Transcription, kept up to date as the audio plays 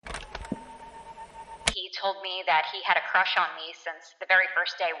told me that he had a crush on me since the very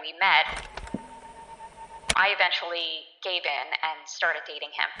first day we met. I eventually gave in and started dating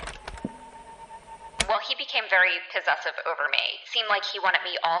him. Well, he became very possessive over me. It seemed like he wanted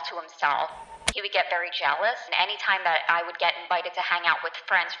me all to himself. He would get very jealous, and anytime that I would get invited to hang out with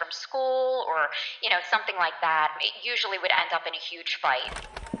friends from school or, something like that, it usually would end up in a huge fight.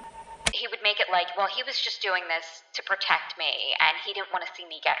 He would make it like, well, he was just doing this to protect me, and he didn't want to see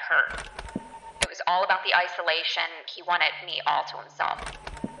me get hurt. It was all about the isolation. He wanted me all to himself.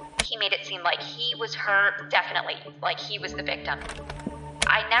 He made it seem like he was hurt, definitely, like he was the victim.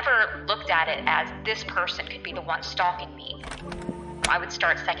 I never looked at it as this person could be the one stalking me. I would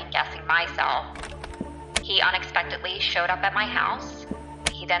start second-guessing myself. He unexpectedly showed up at my house.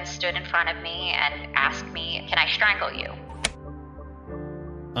 He then stood in front of me and asked me, "Can I strangle you?"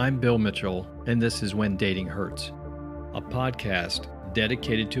 I'm Bill Mitchell, and this is When Dating Hurts, a podcast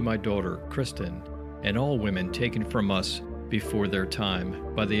dedicated to my daughter, Kristen, and all women taken from us before their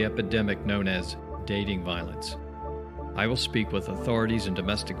time by the epidemic known as dating violence. I will speak with authorities in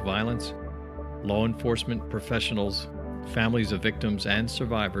domestic violence, law enforcement professionals, families of victims and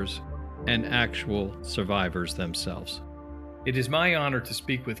survivors, and actual survivors themselves. It is my honor to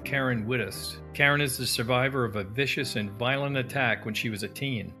speak with Karen Widdoss. Karen is the survivor of a vicious and violent attack when she was a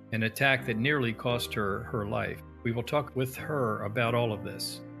teen, an attack that nearly cost her her life. We will talk with her about all of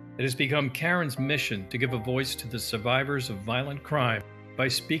this. It has become Karen's mission to give a voice to the survivors of violent crime by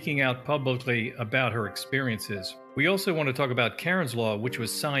speaking out publicly about her experiences. We also want to talk about Karen's Law, which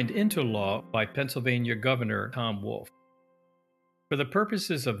was signed into law by Pennsylvania Governor Tom Wolf. For the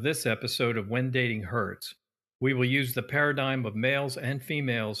purposes of this episode of When Dating Hurts, we will use the paradigm of males and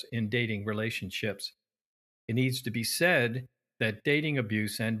females in dating relationships. It needs to be said that dating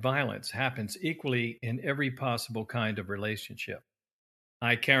abuse and violence happens equally in every possible kind of relationship.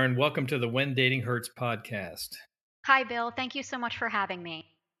 Hi, Karen. Welcome to the When Dating Hurts podcast. Hi, Bill. Thank you so much for having me.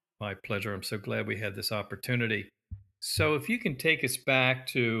 My pleasure. I'm so glad we had this opportunity. So if you can take us back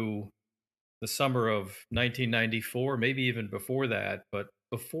to the summer of 1994, maybe even before that, but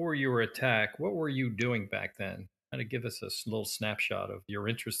before your attack, what were you doing back then? Kind of give us a little snapshot of your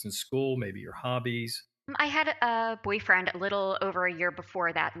interest in school, maybe your hobbies. I had a boyfriend a little over a year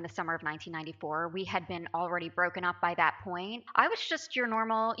before that in the summer of 1994. We had been already broken up by that point. I was just your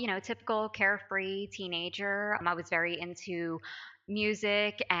normal, typical carefree teenager. I was very into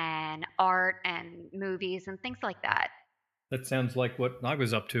music and art and movies and things like that. That sounds like what I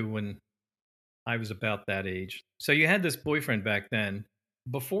was up to when I was about that age. So you had this boyfriend back then.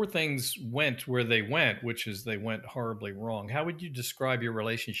 Before things went where they went, which is they went horribly wrong, how would you describe your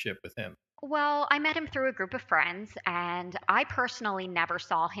relationship with him? Well, I met him through a group of friends, and I personally never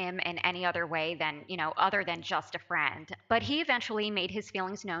saw him in any other way than, other than just a friend. But he eventually made his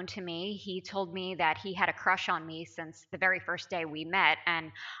feelings known to me. He told me that he had a crush on me since the very first day we met,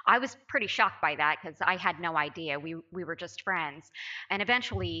 and I was pretty shocked by that because I had no idea. We were just friends. And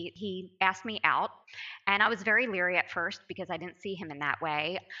eventually he asked me out, and I was very leery at first because I didn't see him in that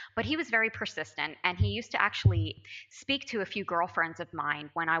way. But he was very persistent, and he used to actually speak to a few girlfriends of mine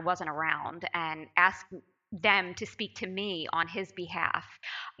when I wasn't around and ask them to speak to me on his behalf,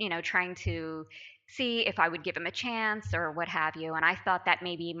 trying to see if I would give him a chance or what have you. And I thought that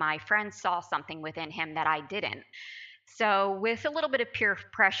maybe my friends saw something within him that I didn't. So, with a little bit of peer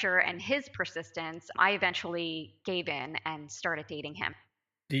pressure and his persistence, I eventually gave in and started dating him.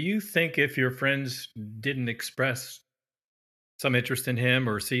 Do you think if your friends didn't express some interest in him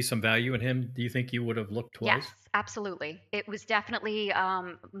or see some value in him, do you think you would have looked twice? Yes, absolutely. It was definitely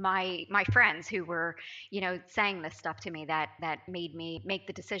my friends who were, saying this stuff to me that made me make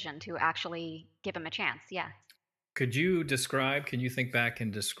the decision to actually give him a chance. Yeah. Can you think back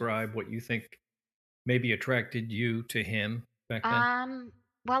and describe what you think maybe attracted you to him back then?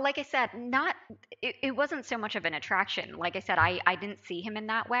 Well, like I said, it wasn't so much of an attraction. Like I said, I didn't see him in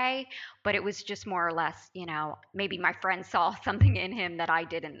that way, but it was just more or less, maybe my friends saw something in him that I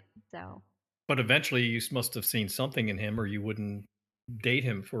didn't. So. But eventually you must have seen something in him or you wouldn't date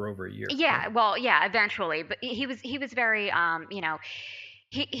him for over a year. Yeah, right? well, yeah, eventually. But he was very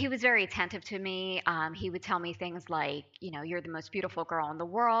he was very attentive to me. He would tell me things like, you're the most beautiful girl in the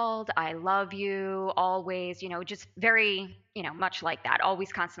world. I love you always, just very, much like that.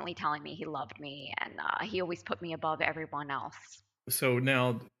 Always constantly telling me he loved me, and he always put me above everyone else. So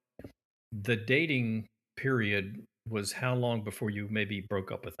now the dating period was how long before you maybe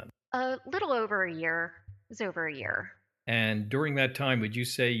broke up with him? A little over a year. It was over a year. And during that time, would you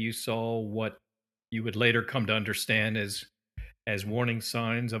say you saw what you would later come to understand as as warning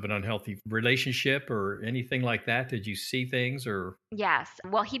signs of an unhealthy relationship or anything like that? Did you see things or Yes.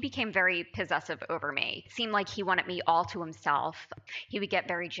 Well, he became very possessive over me. It seemed like he wanted me all to himself. He would get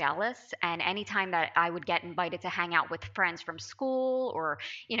very jealous. And anytime that I would get invited to hang out with friends from school or,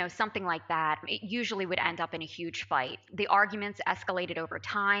 something like that, it usually would end up in a huge fight. The arguments escalated over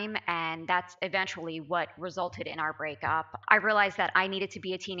time, and that's eventually what resulted in our breakup. I realized that I needed to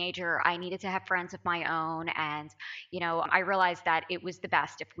be a teenager. I needed to have friends of my own. And, I realized that it was the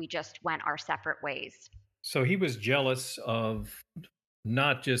best if we just went our separate ways. so he was jealous of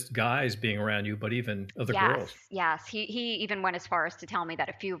not just guys being around you, but even other Yes, girls, yes. He even went as far as to tell me that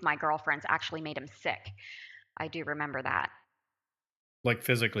a few of my girlfriends actually made him sick. I do remember that. like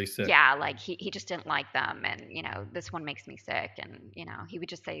physically sick. Yeah, like he just didn't like them, and this one makes me sick, and he would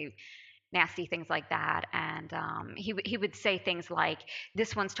just say nasty things like that. And he would say things like,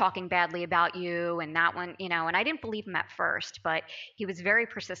 "This one's talking badly about you," and that one, And I didn't believe him at first, but he was very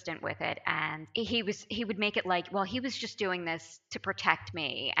persistent with it, and he would make it like, well, he was just doing this to protect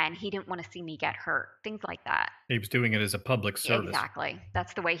me, and he didn't want to see me get hurt, things like that. He was doing it as a public service. Exactly.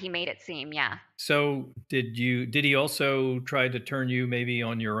 That's the way he made it seem, yeah. So did he also try to turn you maybe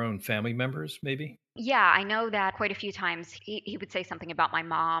on your own family members, maybe? Yeah, I know that quite a few times he would say something about my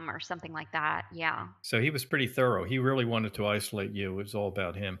mom or something like that. Yeah. So he was pretty thorough. He really wanted to isolate you. It was all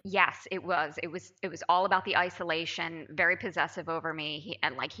about him. Yes, it was. It was all about the isolation, very possessive over me,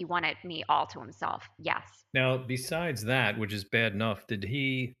 and like he wanted me all to himself. Yes. Now, besides that, which is bad enough, did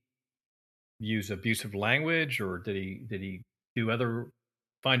he use abusive language or did he do other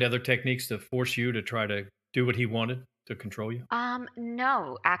find other techniques to force you to try to do what he wanted to control you?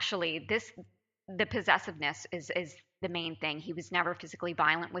 No, actually, the possessiveness is the main thing. He was never physically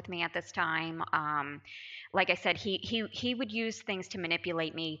violent with me at this time. Like I said, he would use things to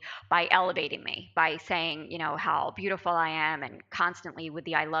manipulate me by elevating me, by saying, how beautiful I am, and constantly with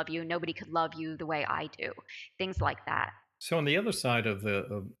the "I love you." Nobody could love you the way I do. Things like that. So on the other side of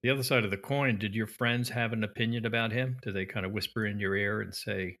the other side of the coin, did your friends have an opinion about him? Did they kind of whisper in your ear and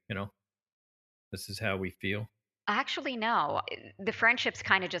say, this is how we feel? Actually, no. The friendships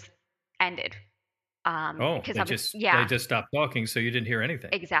kind of just ended. Oh, Because they I was, just they yeah, just stopped talking, so you didn't hear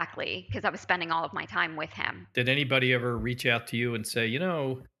anything. exactly. Because I was spending all of my time with him. Did anybody ever reach out to you and say,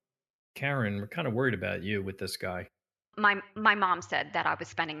 Karen, we're kind of worried about you with this guy? My mom said that I was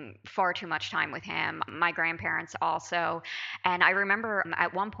spending far too much time with him. My grandparents also, and I remember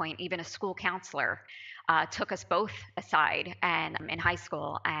at one point even a school counselor took us both aside and in high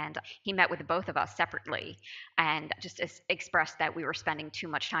school, and he met with both of us separately, and just expressed that we were spending too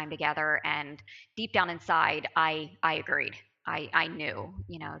much time together. And deep down inside, I agreed. I knew,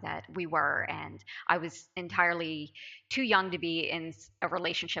 that we were, and I was entirely too young to be in a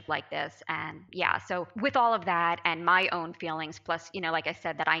relationship like this. And yeah, so with all of that and my own feelings, plus, like I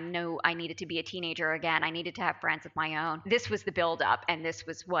said, that I knew I needed to be a teenager again, I needed to have friends of my own. This was the buildup, and this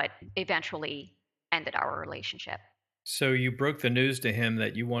was what eventually ended our relationship. So you broke the news to him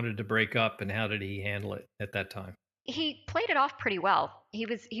that you wanted to break up, and how did he handle it at that time? He played it off pretty well. He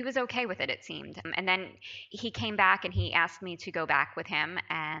was okay with it seemed. And then he came back and he asked me to go back with him,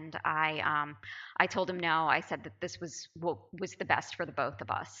 and I told him no. I said that this was what was the best for the both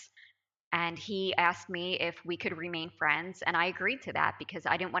of us. And he asked me if we could remain friends, and I agreed to that because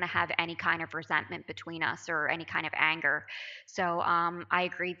I didn't want to have any kind of resentment between us or any kind of anger. So I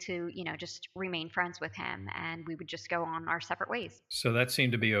agreed to, just remain friends with him, and we would just go on our separate ways. So that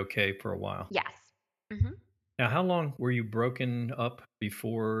seemed to be okay for a while. Yes. Hmm. Now, how long were you broken up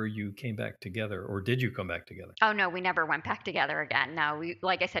before you came back together, or did you come back together? Oh no, we never went back together again. No,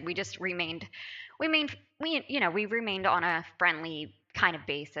 like I said, we just we remained on a friendly kind of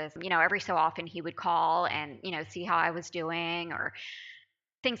basis. Every so often he would call and, see how I was doing or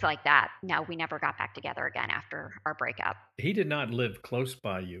things like that. No, we never got back together again after our breakup. He did not live close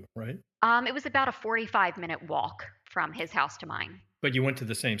by you, right? It was about a 45-minute walk from his house to mine. But you went to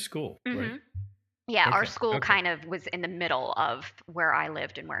the same school, right? Hmm. Yeah, our Okay. school Okay. kind of was in the middle of where I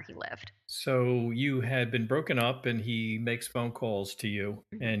lived and where he lived. So you had been broken up, and he makes phone calls to you,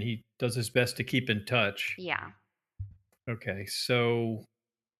 Hmm. and he does his best to keep in touch. Yeah. Okay. So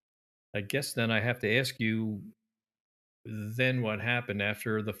I guess then I have to ask you, then what happened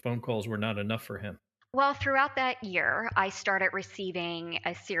after the phone calls were not enough for him? Well, throughout that year, I started receiving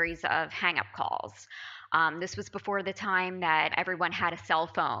a series of hang up calls. This was before the time that everyone had a cell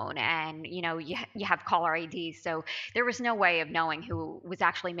phone and, you have caller ID. So there was no way of knowing who was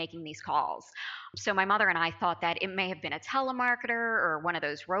actually making these calls. So my mother and I thought that it may have been a telemarketer or one of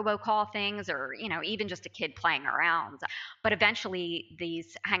those robocall things, or, even just a kid playing around. But eventually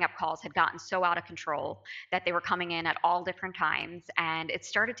these hang up calls had gotten so out of control that they were coming in at all different times, and it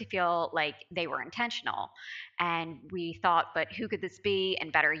started to feel like they were intentional. And we thought, but who could this be?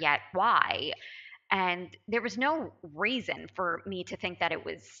 And better yet, why? And there was no reason for me to think that it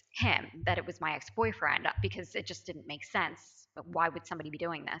was him, that it was my ex boyfriend, because it just didn't make sense. Why would somebody be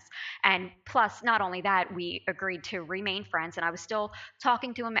doing this? And plus, not only that, we agreed to remain friends, and I was still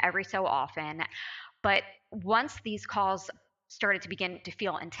talking to him every so often. But once these calls started to begin to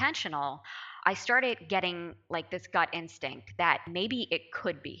feel intentional, I started getting like this gut instinct that maybe it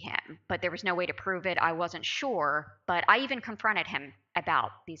could be him, but there was no way to prove it. I wasn't sure, but I even confronted him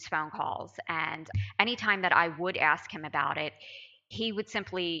about these phone calls. And anytime that I would ask him about it, he would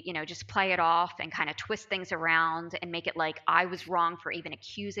simply, just play it off and kind of twist things around and make it like I was wrong for even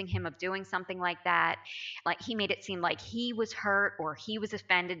accusing him of doing something like that. Like he made it seem like he was hurt or he was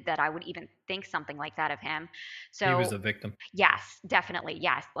offended that I would even think something like that of him. He was So a victim. yes, definitely.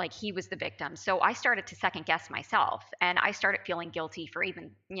 Yes. Like he was the victim. So I started to second guess myself, and I started feeling guilty for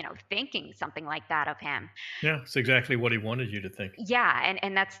even, thinking something like that of him. Yeah, it's exactly what he wanted you to think. Yeah,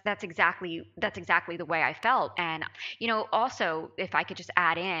 and that's exactly the way I felt. And also, if I could just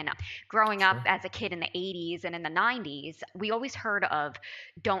add in, growing up Sure. as a kid in the 80s and in the 90s, we always heard of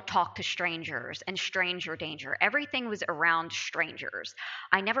don't talk to strangers and stranger danger. Everything was around strangers.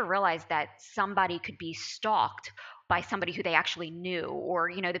 I never realized that somebody could be stalked by somebody who they actually knew, or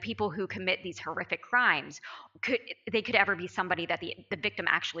the people who commit these horrific crimes could ever be somebody that the victim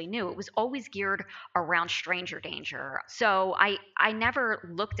actually knew. It was always geared around stranger danger. So I never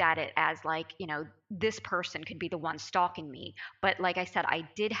looked at it as like, this person could be the one stalking me. But like I said, I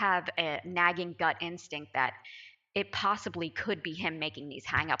did have a nagging gut instinct that it possibly could be him making these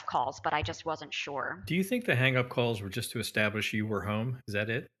hang up calls, but I just wasn't sure. Do you think the hang up calls were just to establish you were home? Is that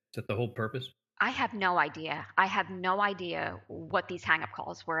it? Is that the whole purpose? I have no idea. I have no idea what these hang up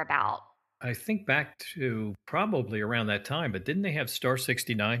calls were about. I think back to probably around that time, but didn't they have star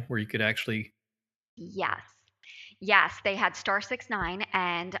 69 where you could actually. Yes. Yes, they had star 69,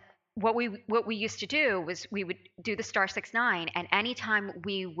 and what we used to do was we would do the star 69, and anytime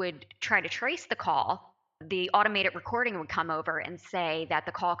we would try to trace the call, the automated recording would come over and say that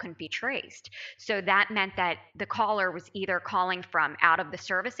the call couldn't be traced. So that meant that the caller was either calling from out of the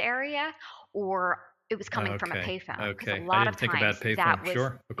service area or it was coming from a Okay. payphone, because a Okay. I lot of didn't think about times that payphone. was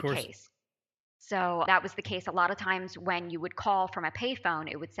Sure. Of the course. case. So that was the case. A lot of times when you would call from a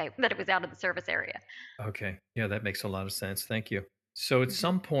payphone, it would say that it was out of the service area. Okay. Yeah, that makes a lot of sense. Thank you. So at Mhm.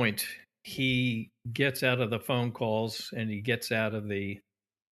 some point, he gets out of the phone calls and he gets out of the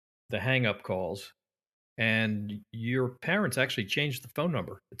hang up calls. And your parents actually changed the phone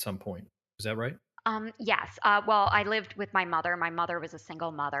number at some point. Is that right? Yes. Well, I lived with my mother. My mother was a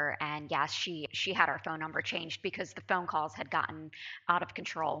single mother, and yes, she had our phone number changed because the phone calls had gotten out of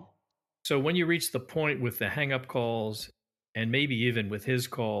control. So when you reach the point with the hang up calls and maybe even with his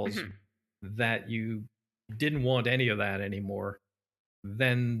calls Hmm. that you didn't want any of that anymore,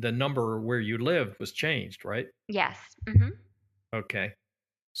 then the number where you lived was changed, right? Yes. Hmm. Okay.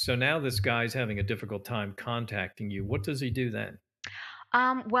 So now this guy's having a difficult time contacting you. What does he do then?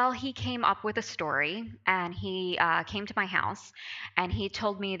 Well, he came up with a story, and he came to my house, and he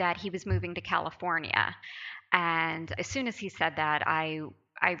told me that he was moving to California. And as soon as he said that, I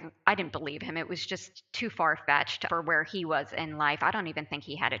didn't believe him. It was just too far fetched for where he was in life. I don't even think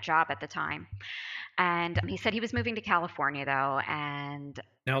he had a job at the time. And he said he was moving to California, though. And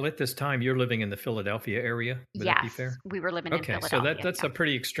Now at this time you're living in the Philadelphia area. Would that be yes, fair? we were living in Okay, so Philadelphia. that's Yeah. a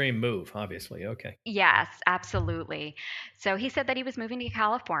pretty extreme move, obviously. Okay. Yes, absolutely. So he said that he was moving to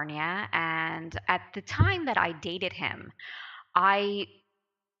California, and at the time that I dated him, I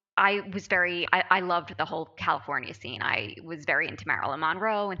I loved the whole California scene. I was very into Marilyn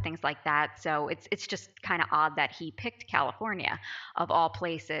Monroe and things like that. So it's just kind of odd that he picked California of all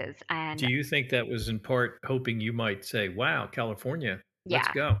places. Do And you think that was in part hoping you might say, "Wow, California, let's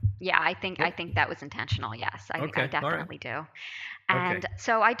yeah, go"? yeah, I Oh, think that was intentional. Yes, I okay, all right, definitely do. okay. And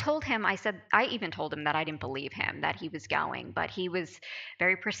so I told him, I said, I even told him that I didn't believe him that he was going, but he was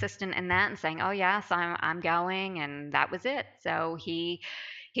very persistent in that and saying, "Oh yes, I'm going," and that was it. So he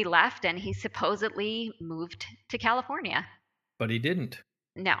left and he supposedly moved to California. But he didn't.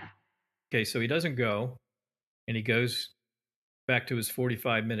 No. Okay, so he doesn't go, and he goes back to his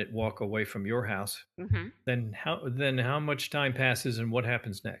 45-minute walk away from your house. Hmm. Then how much time passes, and what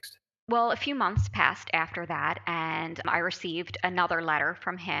happens next? Well, a few months passed after that, and I received another letter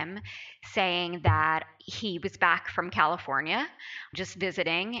from him saying that he was back from California, just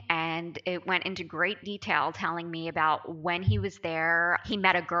visiting, and it went into great detail telling me about when he was there. He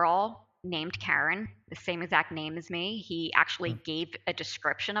met a girl named Karen, the same exact name as me. He actually Hmm. gave a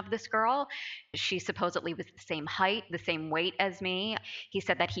description of this girl. She supposedly was the same height, the same weight as me. He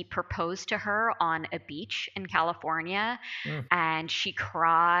said that he proposed to her on a beach in California Hmm. and she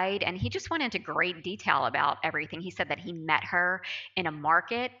cried, and he just went into great detail about everything. He said that he met her in a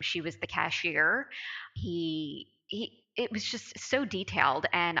market. She was the cashier. He it was just so detailed.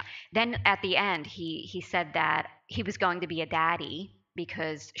 And then at the end he said that he was going to be a daddy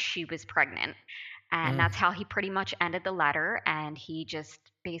because she was pregnant. And Hmm. that's how he pretty much ended the letter. And he just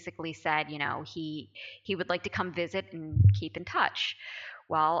basically said, he would like to come visit and keep in touch.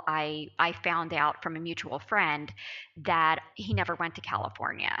 Well, I found out from a mutual friend that he never went to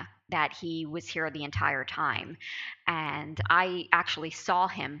California, that he was here the entire time. And I actually saw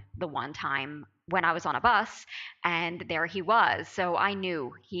him the one time when I was on a bus, and there he was. So I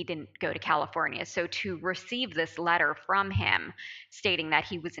knew he didn't go to California. So to receive this letter from him stating that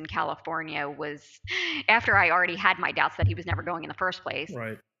he was in California was after I already had my doubts that he was never going in the first place.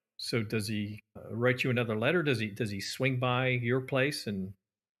 Right. So does he write you another letter? Does he swing by your place and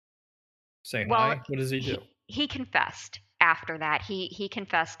say Well, hi? What does he do? he confessed after that. He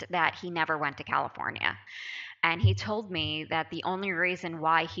confessed that he never went to California. And he told me that the only reason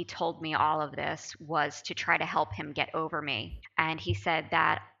why he told me all of this was to try to help him get over me. And he said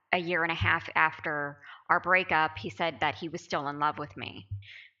that a year and a half after our breakup, he said that he was still in love with me.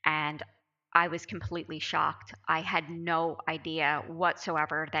 And I was completely shocked. I had no idea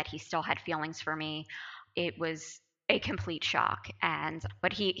whatsoever that he still had feelings for me. It was a complete shock. And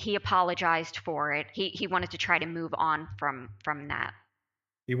but he apologized for it. He wanted to try to move on from that.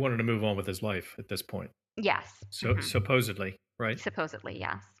 He wanted to move on with his life at this point. Yes. So supposedly, right? Supposedly,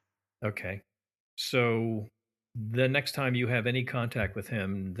 yes. Okay. So the next time you have any contact with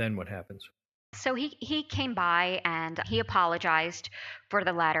him, then what happens? So he came by and he apologized for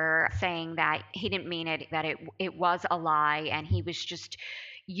the letter, saying that he didn't mean it, that it was a lie, and he was just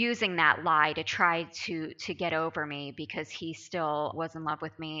using that lie to try to get over me because he still was in love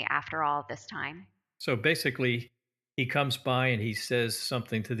with me after all this time. So basically, he comes by and he says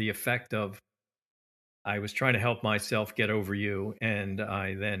something to the effect of, I was trying to help myself get over you, and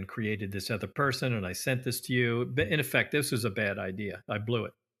I then created this other person and I sent this to you. But in effect, this was a bad idea. I blew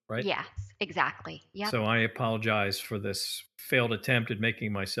it, right? Yes, exactly. Yep. So I apologize for this failed attempt at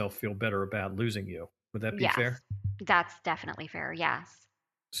making myself feel better about losing you. Would that be Yes. fair? That's definitely fair. Yes.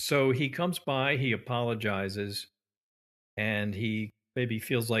 So he comes by, he apologizes, and he maybe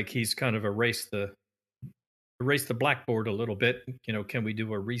feels like he's kind of erased the blackboard a little bit. Can we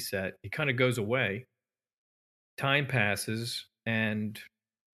do a reset? He kind of goes away. Time passes, and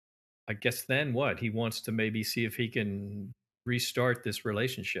I guess then what? He wants to maybe see if he can restart this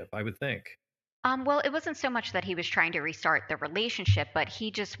relationship, I would think. Well, it wasn't so much that he was trying to restart the relationship, but he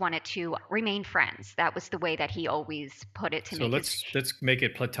just wanted to remain friends. That was the way that he always put it to So me. Because let's make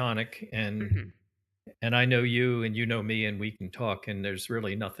it platonic, and Mhm. I know you and you know me, and we can talk, and there's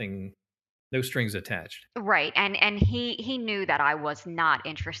really nothing, no strings attached. Right, and he knew that I was not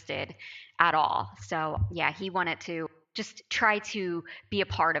interested at all. So, yeah, he wanted to just try to be a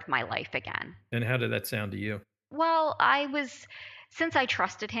part of my life again. And how did that sound to you? Well, since I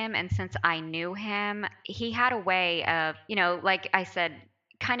trusted him and since I knew him, he had a way of, like I said,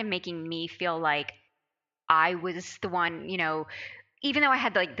 kind of making me feel like I was the one, even though I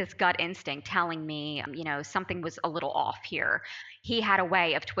had like this gut instinct telling me, something was a little off here, he had a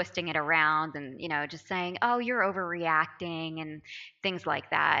way of twisting it around and, just saying, oh, you're overreacting and things like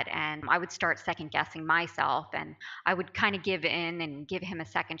that. And I would start second guessing myself and I would kind of give in and give him a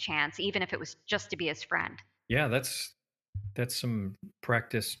second chance, even if it was just to be his friend. Yeah, that's some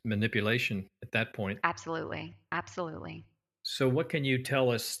practice manipulation at that point. Absolutely. Absolutely. So what can you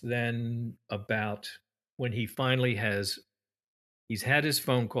tell us then about when he's had his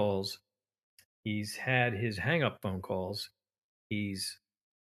phone calls, he's had his hang up phone calls, he's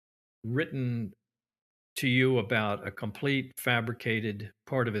written to you about a complete fabricated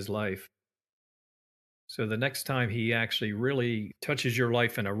part of his life. So the next time he actually really touches your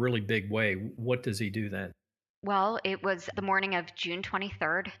life in a really big way, what does he do then? Well, it was the morning of June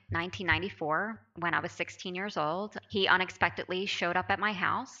 23rd, 1994, when I was 16 years old. He unexpectedly showed up at my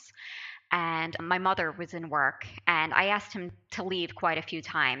house and my mother was in work, and I asked him to leave quite a few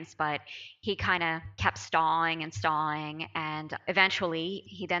times, but he kind of kept stalling and stalling, and eventually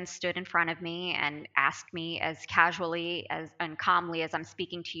he then stood in front of me and asked me as casually as and calmly as I'm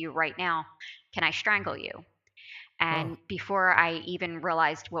speaking to you right now, "Can I strangle you?" Oh, And before I even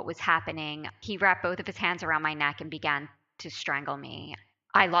realized what was happening, he wrapped both of his hands around my neck and began to strangle me.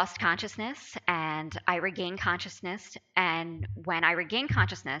 I lost consciousness and I regained consciousness. And when I regained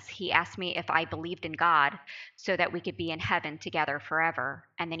consciousness, he asked me if I believed in God so that we could be in heaven together forever.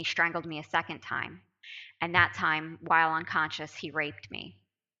 And then he strangled me a second time. And that time, while unconscious, he raped me.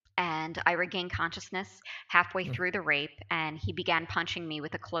 And I regained consciousness halfway mm, through the rape, and he began punching me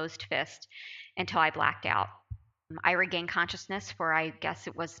with a closed fist until I blacked out. I regained consciousness for, I guess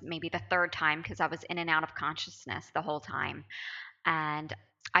it was maybe the third time because I was in and out of consciousness the whole time. And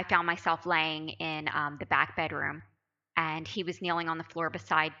I found myself laying in the back bedroom, and he was kneeling on the floor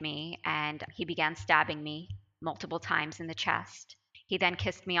beside me, and he began stabbing me multiple times in the chest. He then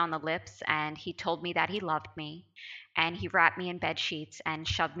kissed me on the lips, and he told me that he loved me, and he wrapped me in bed sheets and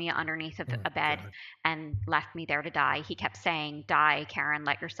shoved me underneath of oh a bed God. and left me there to die. He kept saying, "Die, Karen,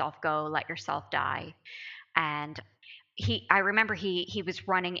 let yourself go, let yourself die." And I remember he was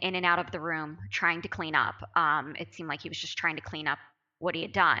running in and out of the room trying to clean up. It seemed like he was just trying to clean up what he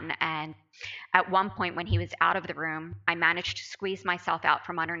had done. And at one point, when he was out of the room, I managed to squeeze myself out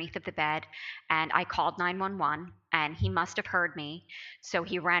from underneath of the bed, and I called 911. And he must have heard me, so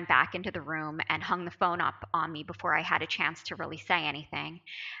he ran back into the room and hung the phone up on me before I had a chance to really say anything.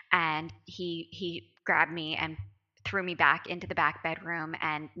 And he grabbed me and threw me back into the back bedroom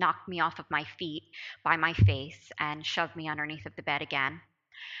and knocked me off of my feet by my face and shoved me underneath of the bed again.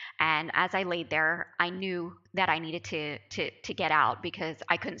 And as I laid there, I knew that I needed to get out because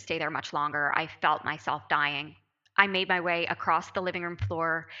I couldn't stay there much longer. I felt myself dying. I made my way across the living room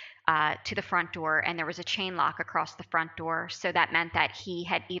floor to the front door, and there was a chain lock across the front door. So that meant that he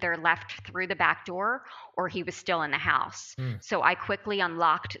had either left through the back door or he was still in the house. Mm. So I quickly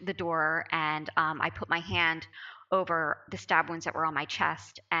unlocked the door and I put my hand over the stab wounds that were on my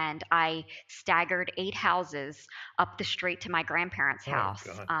chest, and I staggered 8 houses up the street to my grandparents' Oh house,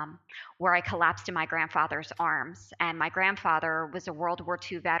 God. where I collapsed in my grandfather's arms. And my grandfather was a World War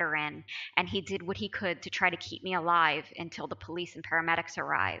II veteran, and he did what he could to try to keep me alive until the police and paramedics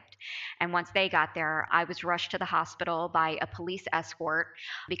arrived. And once they got there, I was rushed to the hospital by a police escort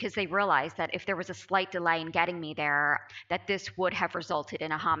because they realized that if there was a slight delay in getting me there, that this would have resulted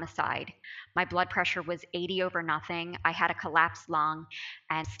in a homicide. My blood pressure was 80 over nothing. I had a collapsed lung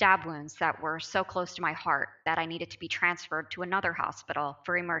and stab wounds that were so close to my heart that I needed to be transferred to another hospital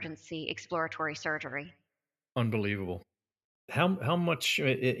for emergency exploratory surgery. Unbelievable. How much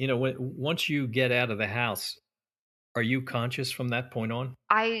once you get out of the house, are you conscious from that point on?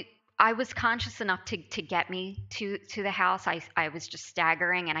 I I was conscious enough to get me to the house. I was just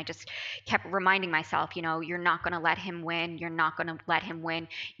staggering, and I just kept reminding myself, you're not going to let him win. You're not going to let him win.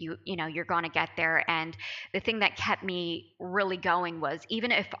 You're going to get there. And the thing that kept me really going was,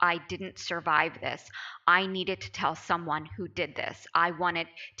 even if I didn't survive this, I needed to tell someone who did this. I wanted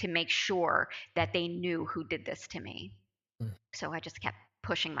to make sure that they knew who did this to me. Mm. So I just kept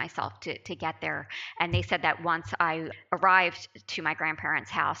pushing myself to get there. And they said that once I arrived to my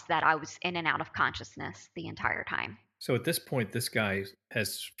grandparents' house, that I was in and out of consciousness the entire time. So at this point, this guy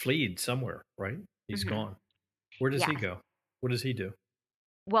has fled somewhere, right? He's Hmm. gone. Where does he Yes. go? What does he do?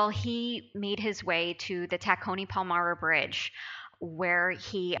 Well, he made his way to the Tacony Palmyra Bridge, where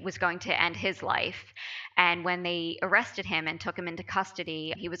he was going to end his life. And when they arrested him and took him into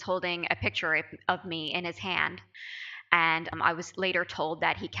custody, he was holding a picture of me in his hand. And I was later told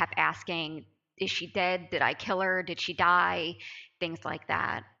that he kept asking, "Is she dead? Did I kill her? Did she die?" Things like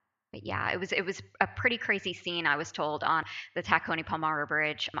that. But yeah, it was a pretty crazy scene. I was told on the Tacony Palmyra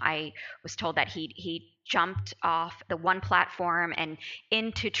Bridge. I was told that he jumped off the one platform and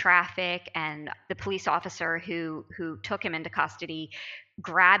into traffic, and the police officer who took him into custody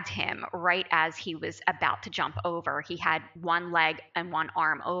grabbed him right as he was about to jump over. He had one leg and one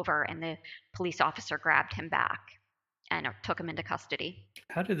arm over, and the police officer grabbed him back and took him into custody.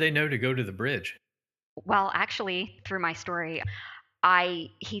 How did they know to go to the bridge? Well, actually, through my story, I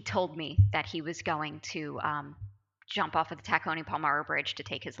he told me that he was going to jump off of the Tacony Palmyra Bridge to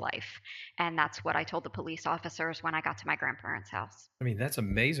take his life, and that's what I told the police officers when I got to my grandparents' house. I mean, that's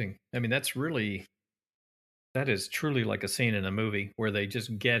amazing. I mean, that is truly like a scene in a movie where they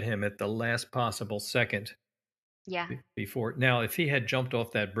just get him at the last possible second Yeah. before. Now, if he had jumped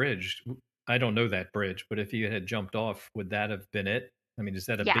off that bridge, I don't know that bridge, but if he had jumped off, would that have been it? I mean, is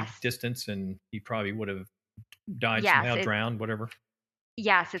that a big Yes. distance and he probably would have died Yes. somehow, drowned, whatever?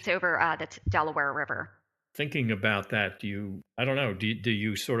 Yes, it's over the Delaware River. Thinking about that, I don't know, do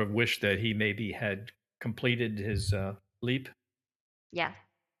you sort of wish that he maybe had completed his leap? Yes.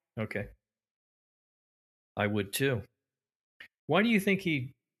 Okay. I would too. Why do you think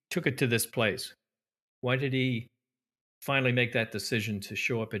he took it to this place? Why did he finally make that decision to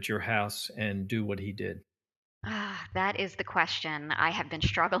show up at your house and do what he did? That is the question I have been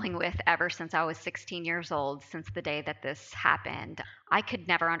struggling with ever since I was 16 years old, since the day that this happened. I could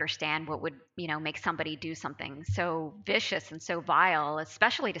never understand what would, make somebody do something so vicious and so vile,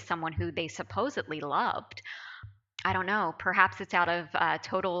 especially to someone who they supposedly loved. I don't know. Perhaps it's out of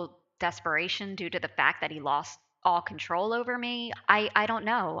total desperation due to the fact that he lost all control over me. I don't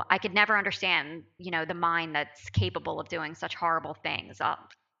know. I could never understand, the mind that's capable of doing such horrible things.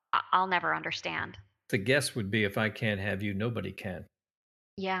 I'll never understand. The guess would be if I can't have you, nobody can.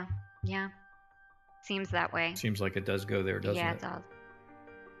 Yeah, yeah. Seems that way. Seems like it does go there, doesn't Yeah, it? it does.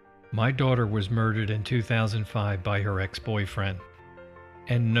 My daughter was murdered in 2005 by her ex boyfriend.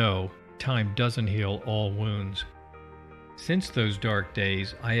 And no, time doesn't heal all wounds. Since those dark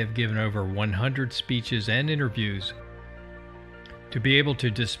days, I have given over 100 speeches and interviews. To be able to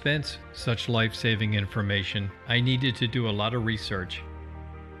dispense such life saving information, I needed to do a lot of research.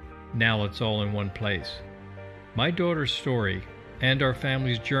 Now it's all in one place. My daughter's story and our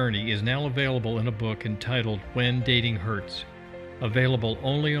family's journey is now available in a book entitled When Dating Hurts, available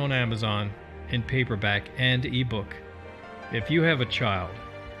only on Amazon in paperback and ebook. If you have a child,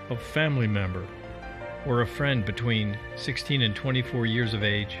 a family member, or a friend between 16 and 24 years of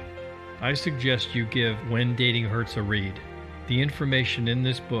age, I suggest you give When Dating Hurts a read. The information in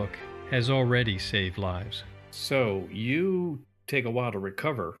this book has already saved lives. So, you take a while to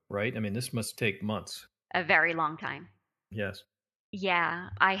recover, right? I mean, this must take months. A very long time. Yes. Yeah,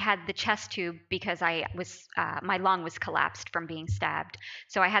 I had the chest tube because my lung was collapsed from being stabbed.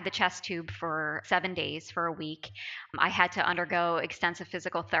 So I had the chest tube for 7 days, for a week. I had to undergo extensive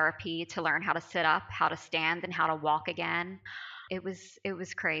physical therapy to learn how to sit up, how to stand, and how to walk again. It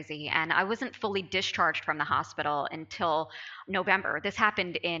was crazy, and I wasn't fully discharged from the hospital until November. This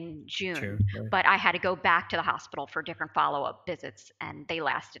happened in June, June, right. but I had to go back to the hospital for different follow-up visits, and they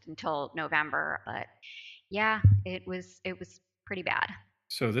lasted until November. But yeah, it was pretty bad.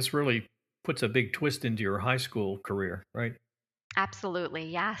 So, this really puts a big twist into your high school career, right? Absolutely,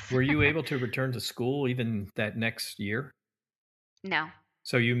 yes. Were you able to return to school even that next year? No.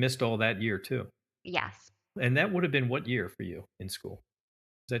 So, you missed all that year too. Yes. And that would have been what year for you in school?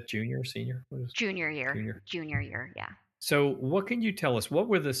 Is that junior, senior? What is Junior year. junior? Junior year, yeah. So, what can you tell us? What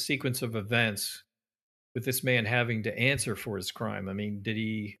were the sequence of events with this man having to answer for his crime? I mean,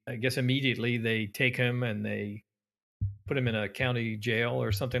 I guess immediately they take him and they put him in a county jail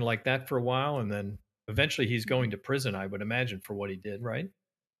or something like that for a while. And then eventually he's Mhm. going to prison, I would imagine, for what he did, right?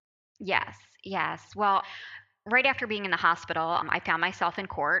 Yes, yes. Well, right after being in the hospital, I found myself in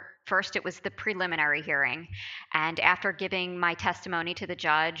court. First, it was the preliminary hearing. And after giving my testimony to the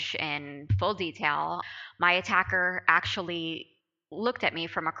judge in full detail, my attacker actually looked at me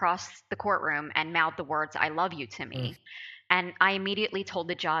from across the courtroom and mouthed the words, "I love you," to Mm. me. And I immediately told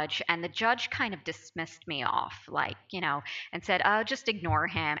the judge, and the judge kind of dismissed me off, like, and said, just ignore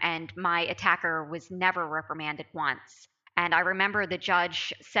him. And my attacker was never reprimanded once. And I remember the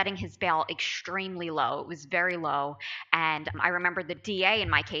judge setting his bail extremely low. It was very low. And I remember the DA in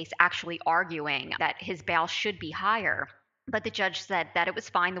my case actually arguing that his bail should be higher. But the judge said that it was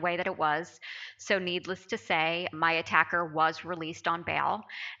fine the way that it was. So, needless to say, my attacker was released on bail,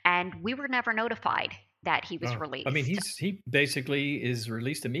 and we were never notified that he was Oh, I mean, released. he basically is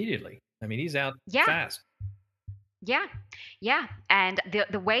released immediately. I mean, he's out Yeah, fast. yeah, yeah. And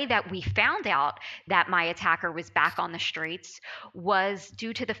the way that we found out that my attacker was back on the streets was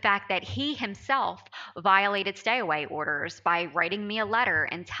due to the fact that he himself violated stay away orders by writing me a letter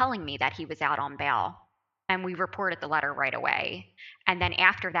and telling me that he was out on bail. And we reported the letter right away. And then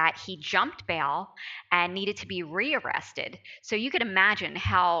after that, he jumped bail and needed to be rearrested. So you could imagine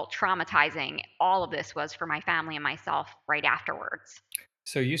how traumatizing all of this was for my family and myself right afterwards.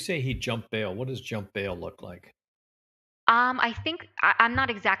 So you say he jumped bail. What does jump bail look like? I think I'm not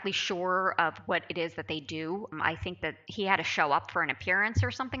exactly sure of what it is that they do. I think that he had to show up for an appearance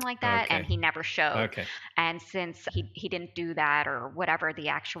or something like that, and Okay. he never showed. Okay. And since he didn't do that or whatever the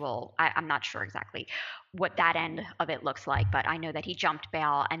actual, I'm not sure exactly. what that end of it looks like, but I know that he jumped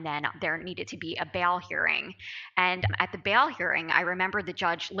bail and then there needed to be a bail hearing. And at the bail hearing, I remember the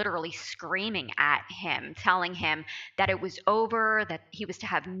judge literally screaming at him, telling him that it was over, that he was to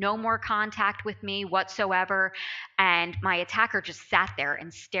have no more contact with me whatsoever. And my attacker just sat there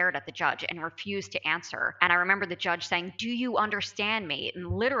and stared at the judge and refused to answer. And I remember the judge saying, "Do you understand me?"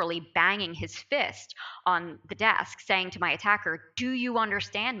 And literally banging his fist on the desk, saying to my attacker, "Do you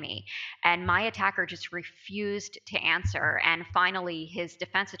understand me?" And my attacker just refused to answer. And finally, his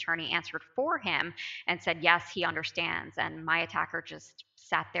defense attorney answered for him and said, "Yes, he understands." And my attacker just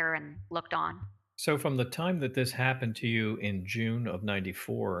sat there and looked on. So, from the time that this happened to you in June of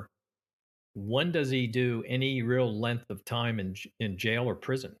 '94, when does he do any real length of time in jail or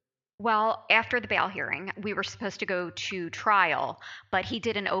prison? Well, after the bail hearing, we were supposed to go to trial, but he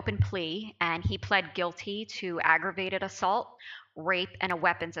did an open plea and he pled guilty to aggravated assault, rape, and a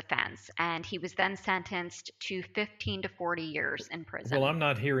weapons offense. And he was then sentenced to 15 to 40 years in Well, prison. I'm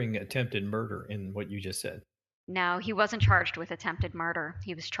not hearing attempted murder in what you just said. No, he wasn't charged with attempted murder.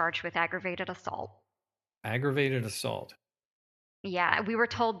 He was charged with aggravated assault. Aggravated assault. Yeah, we were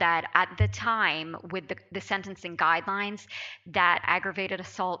told that at the time with the sentencing guidelines, that aggravated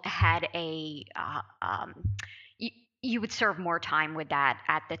assault had you, you would serve more time with that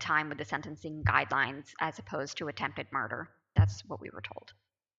at the time with the sentencing guidelines as opposed to attempted murder. That's what we were told.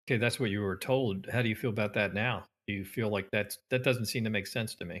 Okay, that's what you were told. How do you feel about that now? Do you feel like that doesn't seem to make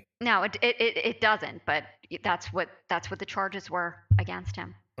sense to me? No, it doesn't, but that's what the charges were against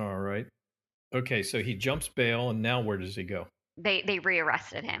him. All right. Okay, so he jumps bail, and now where does he go? They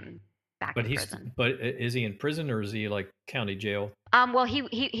rearrested him back But in prison. is he in prison or is he like county jail? Well, he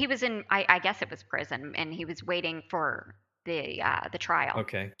was in, I guess it was prison, and he was waiting for the trial.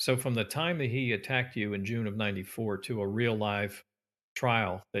 Okay, so from the time that he attacked you in June of '94 to a real live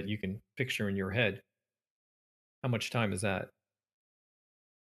trial that you can picture in your head, how much time is that?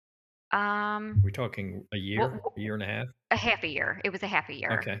 Um, We're talking well, a year and a half? a half a year. It was a half a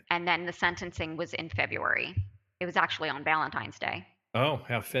year, Okay. and then the sentencing was in February. It was actually on Valentine's Day. Oh,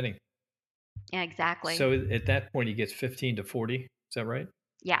 how fitting. Yeah, exactly. So at that point, he gets 15 to 40. Is that right?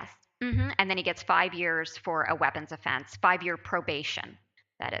 Yes. And then he gets 5 years for a weapons offense, 5 year probation.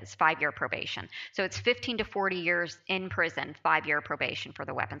 That is 5 year probation. So it's 15 to 40 years in prison, 5 year probation for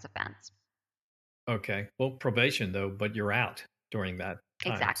the weapons offense. Okay. Well, probation though, but you're out during that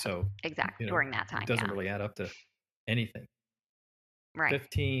time. Exactly. So, Exactly. you know, During that it time. doesn't Yeah. really add up to anything. Right.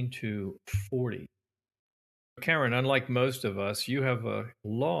 15 to 40. Karen, unlike most of us, you have a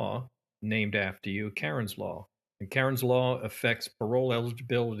law named after you, Karen's Law. And Karen's Law affects parole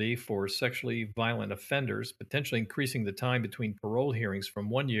eligibility for sexually violent offenders, potentially increasing the time between parole hearings from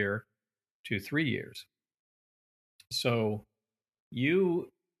 1 year to 3 years. So you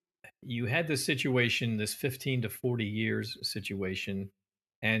you had this situation, this 15 to 40 years situation,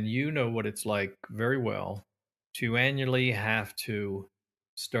 and you know what it's like very well to annually have to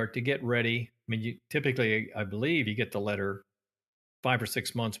start to get ready. I mean, you typically, I believe, you get the letter 5 or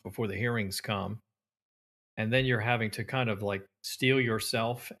 6 months before the hearings come, and then you're having to kind of like steel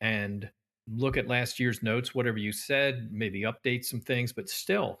yourself and look at last year's notes, whatever you said, maybe update some things, but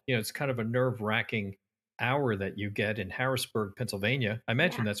still, it's kind of a nerve-wracking hour that you get in Harrisburg, Pennsylvania. I Yeah.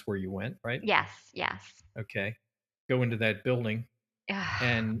 imagine that's where you went, right? Yes. Yes. Okay. Go into that building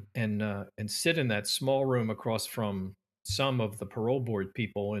and sit in that small room across from some of the parole board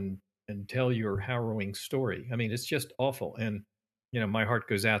people and tell your harrowing story. I mean, it's just awful, and my heart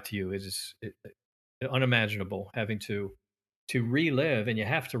goes out to you. It is unimaginable having to relive, and you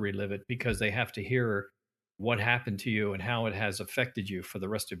have to relive it because they have to hear what happened to you and how it has affected you for the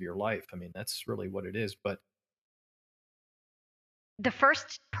rest of your life. I mean, that's really what it is. But The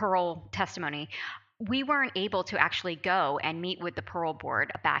first parole testimony, we weren't able to actually go and meet with the parole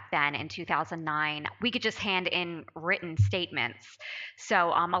board back then in 2009. We could just hand in written statements. So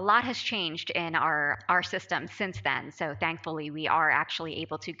a lot has changed in our system since then. So thankfully, we are actually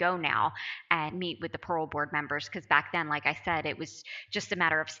able to go now and meet with the parole board members because back then, like I said, it was just a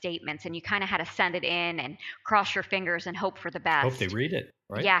matter of statements and you kind of had to send it in and cross your fingers and hope for the hope they best. read it,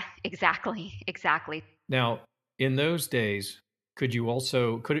 right? Yeah, exactly. Exactly. Now, in those days, could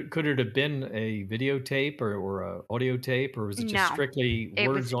it have been a videotape or a audio tape, or was it just No, strictly it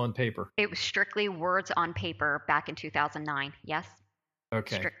words was on paper? It was strictly words on paper back in 2009. Yes,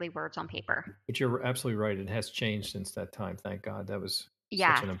 Okay, strictly words on paper. but you're absolutely right. It has changed since that time. Thank God. That was such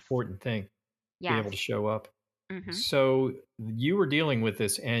Yes, an important thing to be able yes. to show up. hmm So you were dealing with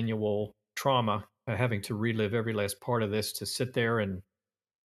this annual trauma, having to relive every last part of this, to sit there and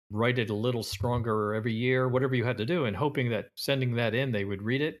write it a little stronger every year, whatever you had to do, and hoping that sending that in, they would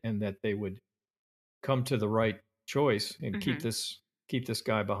read it and that they would come to the right choice and Hmm. keep this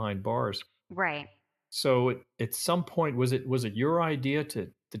guy behind bars. Right. So at some point, was it your idea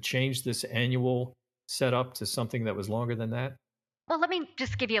to change this annual setup to something that was longer than that? Well, let me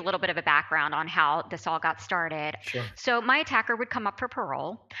just give you a little bit of a background on how this all got started. Sure. So, my attacker would come up for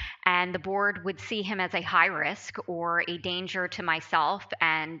parole, and the board would see him as a high risk or a danger to myself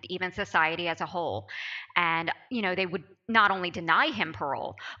and even society as a whole. And, they would not only deny him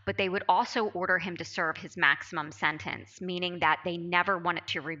parole, but they would also order him to serve his maximum sentence, meaning that they never wanted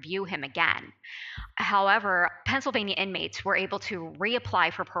to review him again. However, Pennsylvania inmates were able to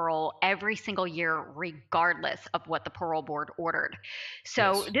reapply for parole every single year, regardless of what the parole board ordered.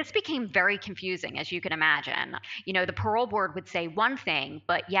 So Yes. this became very confusing, as you can imagine. The parole board would say one thing,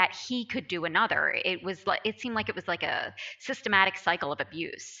 but yet he could do another. It seemed like it was like a systematic cycle of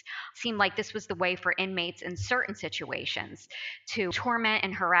abuse. It seemed like this was the way for inmates in certain situations to torment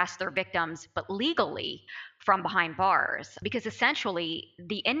and harass their victims, but legally from behind bars, because essentially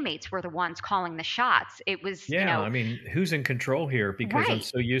the inmates were the ones calling the shots. It was, Yeah, I mean, who's in control here? Because I'm right.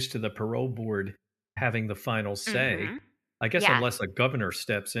 so used to the parole board having the final say. Hmm. I guess Yes. unless a governor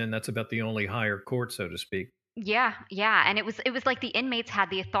steps in, that's about the only higher court, so to speak. Yeah, yeah, and it was like the inmates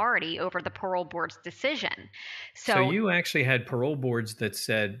had the authority over the parole board's decision. So So, you actually had parole boards that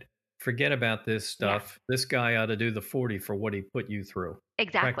said, "Forget about this yeah, stuff. This guy ought to do the 40 for what he put you through,"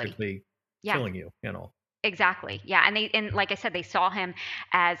 exactly. practically Yes. killing you, you know? Exactly. Yeah, and like I said, they saw him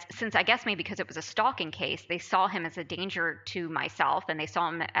as, since I guess maybe because it was a stalking case, they saw him as a danger to myself, and they saw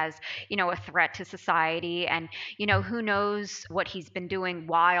him as, a threat to society. And, who knows what he's been doing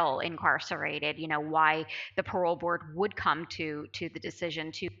while incarcerated, why the parole board would come to the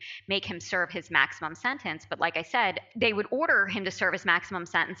decision to make him serve his maximum sentence. But like I said, they would order him to serve his maximum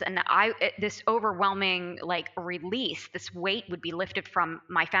sentence, and this overwhelming like release, this weight would be lifted from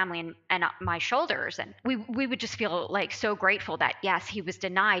my family and my shoulders, and we would just feel like so grateful that yes, he was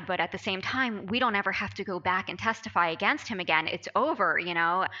denied, but at the same time, we don't ever have to go back and testify against him again. It's over.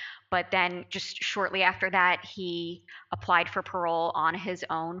 But then just shortly after that, he applied for parole on his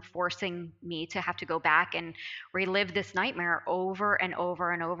own, forcing me to have to go back and relive this nightmare over and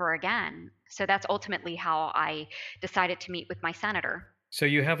over and over again. So that's ultimately how I decided to meet with my senator. So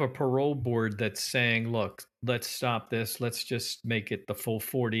you have a parole board that's saying, "Look, let's stop this. Let's just make it the full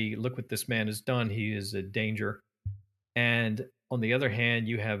 40. Look what this man has done. He is a danger." And on the other hand,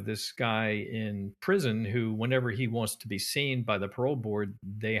 you have this guy in prison who, whenever he wants to be seen by the parole board,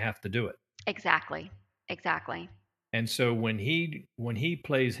 they have to do it. Exactly. Exactly. And so when he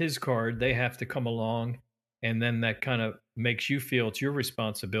plays his card, they have to come along, and then that kind of makes you feel it's your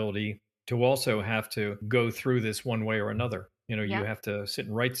responsibility to also have to go through this one way or another. You know, you Yep. have to sit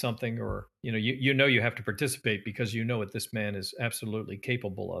and write something, or you know you have to participate because you know what this man is absolutely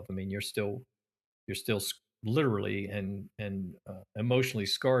capable of. I mean, you're still literally and emotionally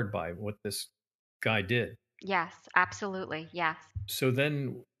scarred by what this guy did. Yes, absolutely. Yes. So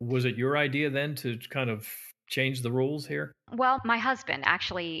then, was it your idea then to kind of change the rules here? Well, my husband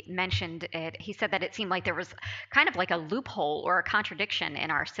actually mentioned it. He said that it seemed like there was kind of like a loophole or a contradiction in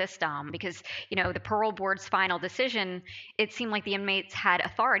our system because, the parole board's final decision, it seemed like the inmates had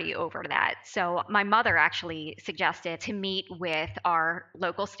authority over that. So my mother actually suggested to meet with our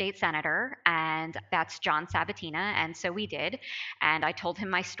local state senator, and that's John Sabatina. And so we did. And I told him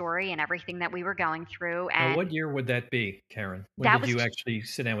my story and everything that we were going through. Now, And what year would that be, Karen? When that did was you actually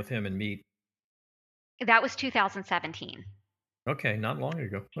sit down with him and meet? that was 2017. Okay, not long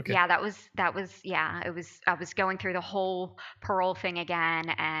ago. Okay. Yeah, that was yeah, it was I was going through the whole parole thing again,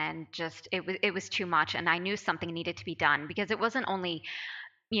 and just it was too much, and I knew something needed to be done because it wasn't only,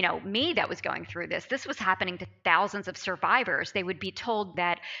 me that was going through this. This was happening to thousands of survivors. They would be told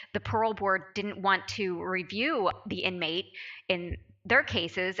that the parole board didn't want to review the inmate in their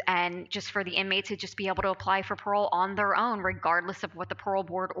cases, and just for the inmates to just be able to apply for parole on their own regardless of what the parole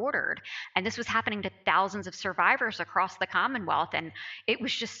board ordered. And this was happening to thousands of survivors across the Commonwealth, and it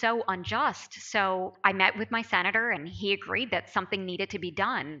was just so unjust. So I met with my senator, and he agreed that something needed to be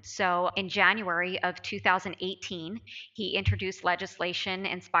done. So in January of 2018, he introduced legislation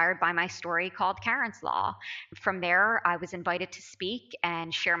inspired by my story called Karen's Law. From there, I was invited to speak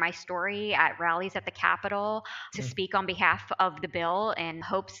and share my story at rallies at the Capitol, to Mm. speak on behalf of the bill in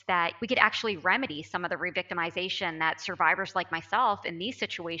hopes that we could actually remedy some of the revictimization that survivors like myself in these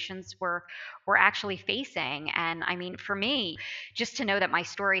situations were actually facing. And I mean, for me, just to know that my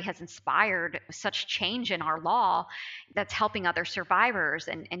story has inspired such change in our law that's helping other survivors,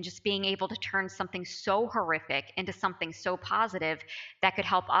 and just being able to turn something so horrific into something so positive that could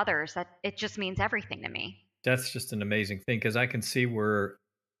help others, that it just means everything to me. That's just an amazing thing because I can see where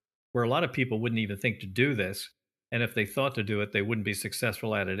where a lot of people wouldn't even think to do this, and if they thought to do it, they wouldn't be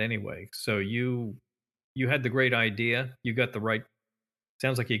successful at it anyway. So you had the great idea. You got the right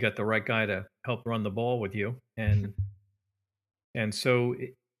sounds like you got the right guy to help run the ball with you, and so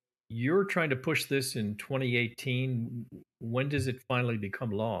you're trying to push this in 2018. When does it finally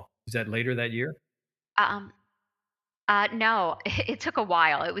become law? Is that later that year? Um, no, it took a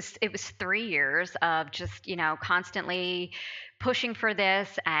while. It was 3 years of just constantly pushing for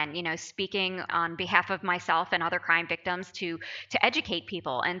this, and speaking on behalf of myself and other crime victims to educate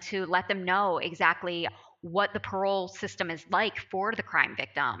people and to let them know exactly what the parole system is like for the crime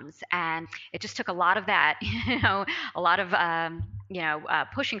victims. And it just took a lot of that, a lot of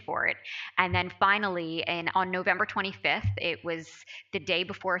pushing for it. And then finally, on November 25th, it was the day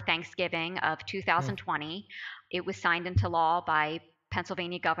before Thanksgiving of Hmm, 2020. It was signed into law by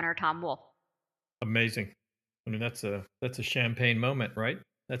Pennsylvania Governor Tom Wolf. amazing. I mean, that's a champagne moment, right?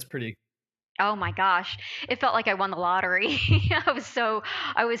 That's pretty. Oh my gosh, it felt like I won the lottery. I was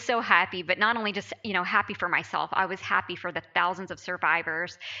so happy, but not only just, happy for myself. I was happy for the thousands of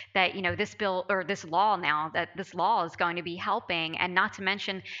survivors that, this bill or this law now that this law is going to be helping, and not to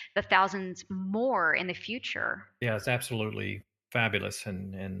mention the thousands more in the future. Yeah, it's absolutely fabulous, I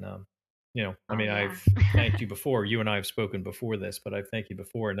Oh mean, yeah. I've thanked you before. You and I have spoken before this, but I've thanked you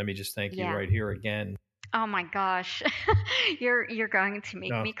before, and let me just thank you Yeah. right here again. Oh my gosh. You're going to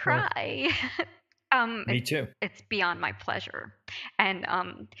make No, me well, cry. me too. It's beyond my pleasure. And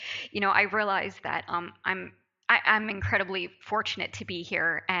I realize that I'm incredibly fortunate to be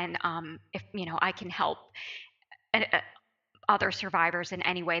here, and if I can help uh, uh, other survivors in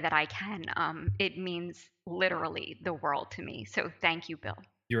any way that I can, it means literally the world to me. So thank you, Bill.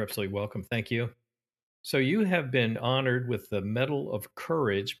 You're absolutely welcome. Thank you. So you have been honored with the Medal of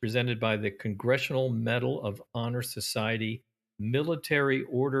Courage presented by the Congressional Medal of Honor Society, Military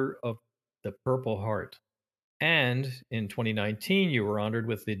Order of the Purple Heart. And in 2019, you were honored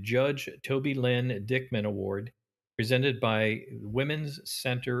with the Judge Toby Lynn Dickman Award presented by Women's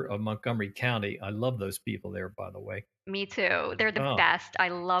Center of Montgomery County. I love those people there, by the way. Me too. They're the Oh, best. I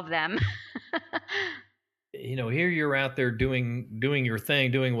love them. here you're out there doing your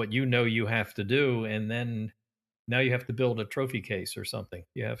thing, doing what you know you have to do, and then now you have to build a trophy case or something.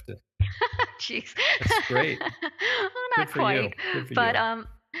 You have to. Jeez. That's great. Well, Good not for you. quite, Good for but you.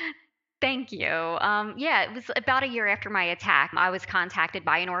 thank you. Yeah, it was about a year after my attack. I was contacted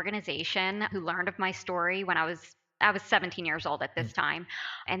by an organization who learned of my story when I was 17 years old at Mm. this time,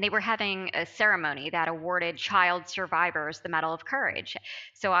 and they were having a ceremony that awarded child survivors the Medal of Courage.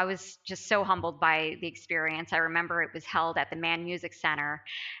 So I was just so humbled by the experience. I remember it was held at the Mann Music Center,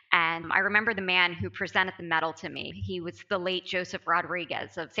 and I remember the man who presented the medal to me. He was the late Joseph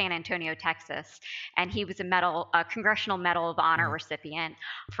Rodriguez of San Antonio, Texas, and he was a Congressional Medal of Honor Mm. recipient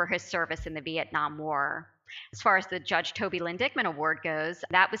for his service in the Vietnam War. As far as the Judge Toby Lynn Dickman Award goes,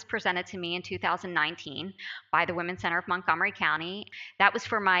 that was presented to me in 2019 by the Women's Center of Montgomery County. That was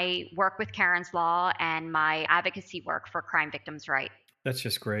for my work with Karen's Law and my advocacy work for crime victims' rights. That's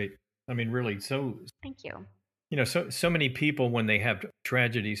just great. I mean, really, Thank you. so many people when they have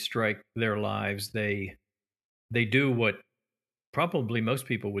tragedies strike their lives, they do what probably most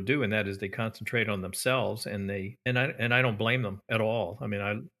people would do, and that is they concentrate on themselves, and I don't blame them at all. I mean,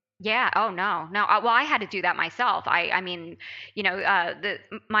 I Yeah. Oh no, no. Well, I had to do that myself. I mean,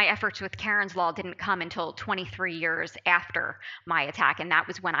 my efforts with Karen's Law didn't come until 23 years after my attack, and that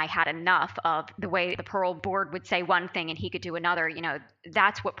was when I had enough of the way the parole board would say one thing and he could do another.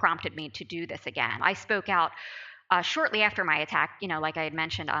 That's what prompted me to do this again. I spoke out shortly after my attack, like I had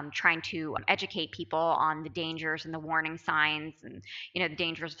mentioned, trying to educate people on the dangers and the warning signs, and the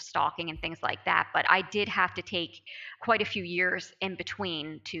dangers of stalking and things like that. But I did have to take quite a few years in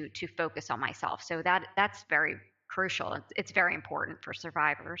between to focus on myself. So that's very crucial. It's very important for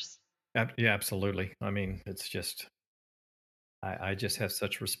survivors. yeah, absolutely. I mean, it's just I just have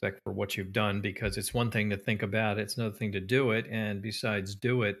such respect for what you've done because it's one thing to think about, it's another thing to do it, and besides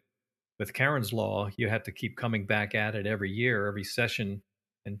do it with Karen's Law, you have to keep coming back at it every year, every session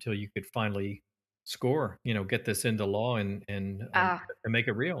until you could finally score, get this into law Uh, and make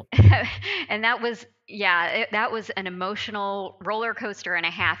it real. and that was, yeah, that was an emotional roller coaster and a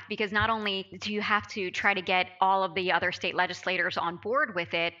half, because not only do you have to try to get all of the other state legislators on board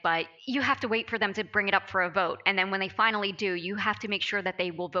with it, but you have to wait for them to bring it up for a vote. And then when they finally do, you have to make sure that they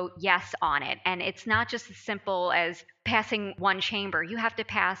will vote yes on it. And it's not just as simple as passing one chamber. You have to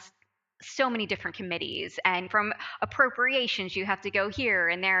pass so many different committees, and from appropriations you have to go here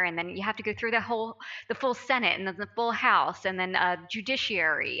and there, and then you have to go through the full Senate, and then the full House, and then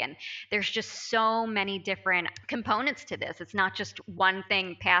judiciary, and there's just so many different components to this. It's not just one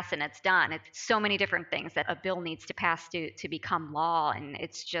thing pass and it's done. It's so many different things that a bill needs to pass to become law, and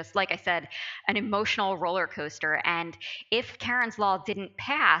it's just, like I said, an emotional roller coaster. And if Karen's law didn't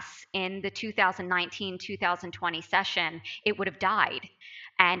pass in the 2019-2020 session, it would have died.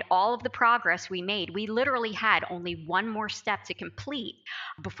 And all of the progress we made, we literally had only one more step to complete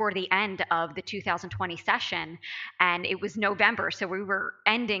before the end of the 2020 session. And it was November, so we were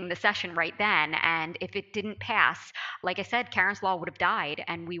ending the session right then. And if it didn't pass, like I said, Karen's law would have died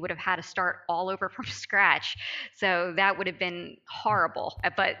and we would have had to start all over from scratch. So that would have been horrible.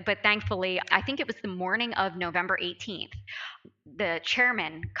 But thankfully, I think it was the morning of November 18th, the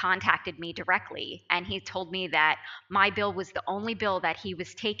chairman contacted me directly, and he told me that my bill was the only bill that he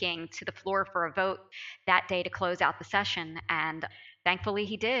was taking to the floor for a vote that day to close out the session. And thankfully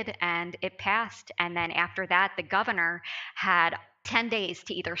he did, and it passed. And then after that, the governor had 10 days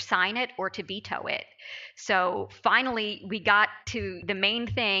to either sign it or to veto it. So finally, we got to the main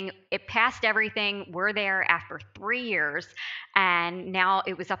thing. It passed everything. We're there after 3 years, and now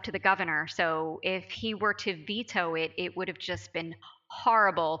it was up to the governor. So if he were to veto it, it would have just been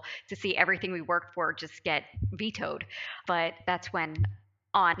horrible to see everything we worked for just get vetoed. But that's when,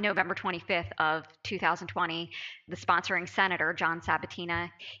 on November 25th of 2020, the sponsoring senator, John Sabatina,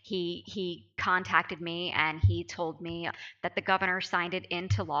 he contacted me and he told me that the governor signed it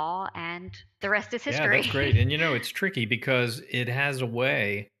into law, and the rest is Yeah, history. that's great. And it's tricky because it has a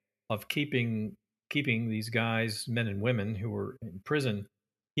way of keeping these guys, men and women who are in prison,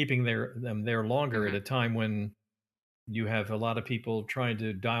 keeping them there longer at Mhm. a time when you have a lot of people trying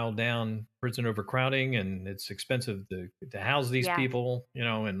to dial down prison overcrowding, and it's expensive to house these Yes, people,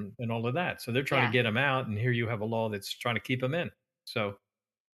 and all of that. So they're trying to yes. get them out, and here you have a law that's trying to keep them in. So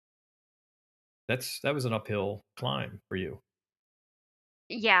that was an uphill climb for you.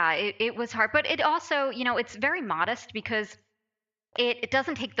 Yeah, it was hard, but it also, it's very modest because it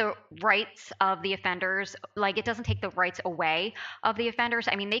doesn't take the rights of the offenders, like, it doesn't take the rights away of the offenders.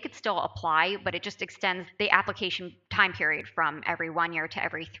 I mean, they could still apply, but it just extends the application time period from every 1 year to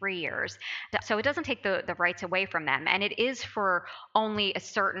every 3 years. So it doesn't take the rights away from them. And it is for only a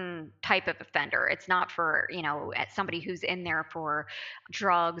certain type of offender. It's not for, somebody who's in there for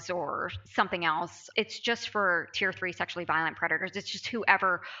drugs or something else. It's just for tier three sexually violent predators. It's just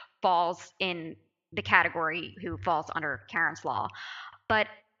whoever falls in the category who falls under Karen's law. But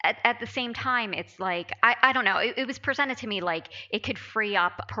at the same time, it's like, I don't know. It was presented to me like it could free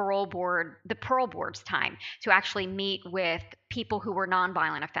up the parole board's time to actually meet with people who were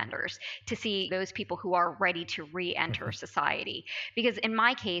nonviolent offenders, to see those people who are ready to re-enter society. Because in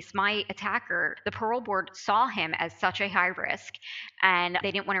my case, my attacker, the parole board saw him as such a high risk, and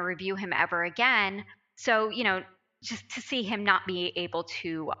they didn't want to review him ever again. So, just to see him not be able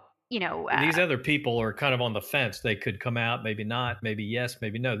to, you know, These uh, other people are kind of on the fence. They could come out, maybe not, maybe yes,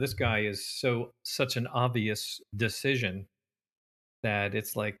 maybe no. This guy is such an obvious decision that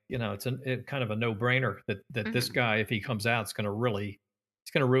it's like, kind of a no-brainer that this mhm. guy, if he comes out, it's going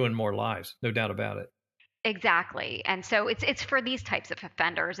to ruin more lives, no doubt about it. Exactly. And so it's for these types of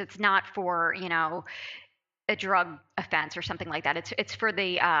offenders. It's not for, a drug offense or something like that. It's for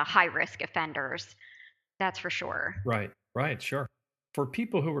the high risk offenders. That's for sure. Right, right, sure. For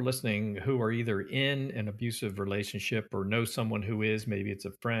people who are listening who are either in an abusive relationship or know someone who is, maybe it's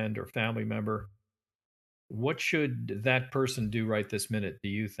a friend or family member, what should that person do right this minute, do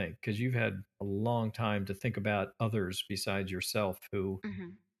you think? Because you've had a long time to think about others besides yourself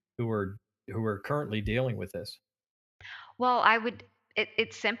Mhm. who are who are currently dealing with this. Well,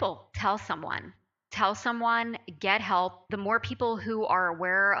 it's simple. Tell someone. Tell someone, get help. The more people who are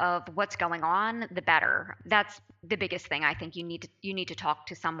aware of what's going on, the better. That's the biggest thing. I think you need to talk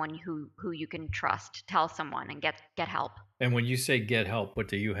to someone who you can trust. Tell someone and get help. And when you say get help, what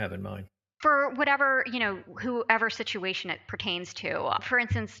do you have in mind? For whatever, whoever situation it pertains to. For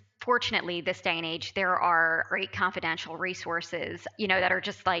instance, fortunately, this day and age, there are great confidential resources, that are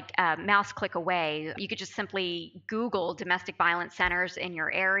just like a mouse click away. You could just simply Google domestic violence centers in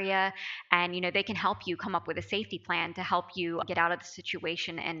your area, and, they can help you come up with a safety plan to help you get out of the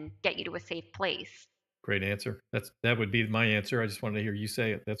situation and get you to a safe place. Great answer. That would be my answer. I just wanted to hear you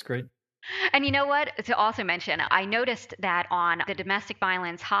say it. That's great. And you know what? To also mention, I noticed that on the domestic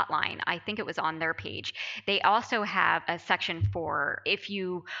violence hotline, I think it was on their page, they also have a section for if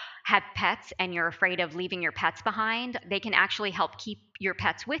you have pets and you're afraid of leaving your pets behind, they can actually help keep your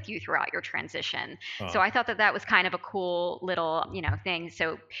pets with you throughout your transition. So Uh, I thought that that was kind of a cool little, thing.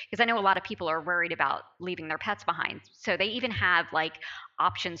 So because I know a lot of people are worried about leaving their pets behind. So they even have like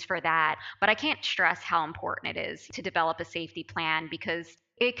options for that. But I can't stress how important it is to develop a safety plan because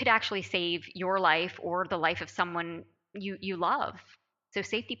it could actually save your life or the life of someone you love. So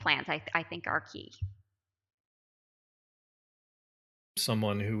safety plans, I think, are key.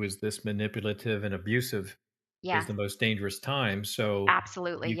 Someone who is this manipulative and abusive is Yeah, the most dangerous time. So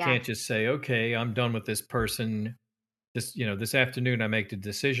absolutely. you Yeah. can't just say, okay, I'm done with this person. This afternoon I make the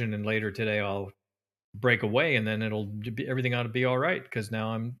decision, and later today I'll break away, and then everything ought to be all right because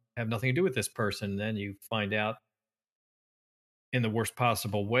now I'm have nothing to do with this person. Then you find out in the worst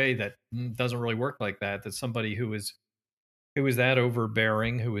possible way that doesn't really work like that. That somebody who is that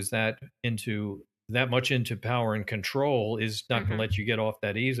overbearing, who is that much into power and control is not going to let Hmm. you get off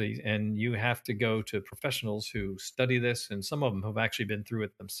that easy. And you have to go to professionals who study this, and some of them have actually been through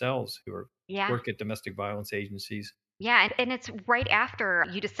it themselves, who are Yeah. work at domestic violence agencies. Yeah, and it's right after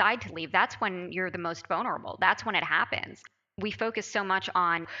you decide to leave. That's when you're the most vulnerable. That's when it happens. We focus so much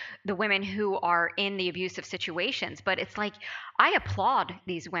on the women who are in the abusive situations, but it's like I applaud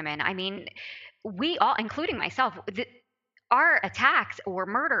these women. I mean, we all, including myself, our attacks or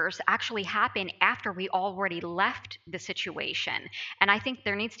murders actually happen after we already left the situation. And I think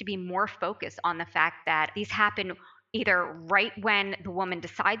there needs to be more focus on the fact that these happen either right when the woman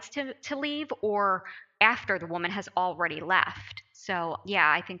decides to leave or after the woman has already left. So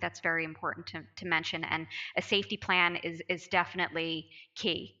yeah, I think that's very important to mention. And a safety plan is definitely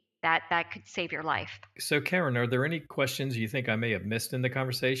key. That could save your life. So, Karen, are there any questions you think I may have missed in the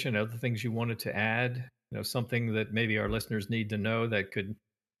conversation? Other things you wanted to add? Something that maybe our listeners need to know that could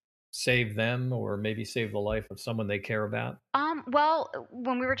save them or maybe save the life of someone they care about? Well,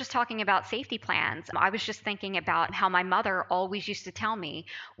 when we were just talking about safety plans, I was just thinking about how my mother always used to tell me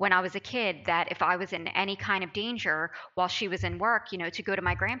when I was a kid that if I was in any kind of danger while she was in work, to go to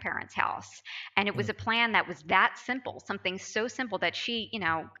my grandparents' house. And it was Mm. a plan that was that simple, something so simple that she,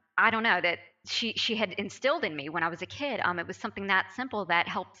 I don't know, that she had instilled in me when I was a kid. It was something that simple that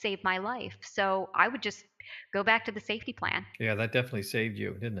helped save my life. So I would just go back to the safety plan. Yeah, that definitely saved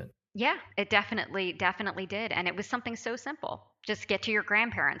you, didn't it? Yeah, it definitely did, and it was something so simple. Just get to your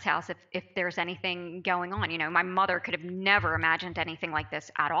grandparents' house if there's anything going on. My mother could have never imagined anything like this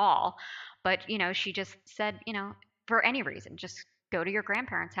at all, but she just said, for any reason, just go to your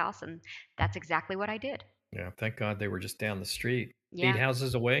grandparents' house, and that's exactly what I did. Yeah, thank God they were just down the street. 8 Yeah,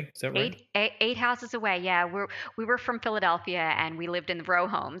 houses away, is that right? eight houses away. Yeah, we were from Philadelphia, and we lived in the row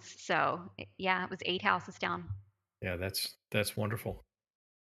homes, so yeah, it was 8 houses down. Yeah, that's wonderful.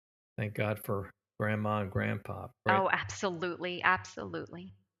 Thank God for grandma and grandpa, right? Oh, absolutely,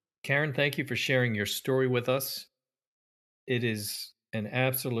 absolutely. Karen, thank you for sharing your story with us. It is an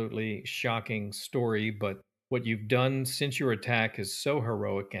absolutely shocking story, but what you've done since your attack is so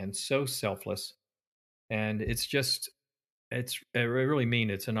heroic and so selfless. And I really mean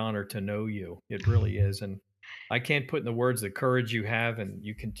it's an honor to know you. It really is. And I can't put in the words the courage you have and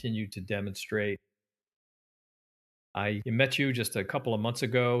you continue to demonstrate. I met you just a couple of months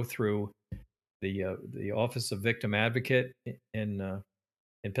ago through the Office of Victim Advocate in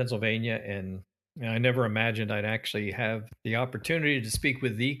Pennsylvania, and I never imagined I'd actually have the opportunity to speak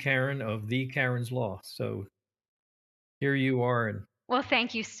with the Karen of the Karen's Law. So here you are, and Well,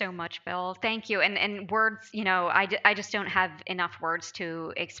 thank you so much, Bill. Thank you. And words, I just don't have enough words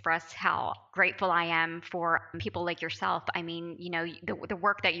to express how grateful I am for people like yourself. I mean, the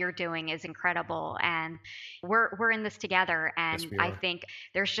work that you're doing is incredible, and we're in this together. yes, And we I are. think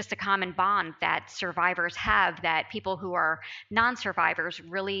there's just a common bond that survivors have that people who are non-survivors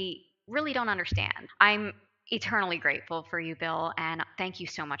really don't understand. I'm eternally grateful for you, Bill, and thank you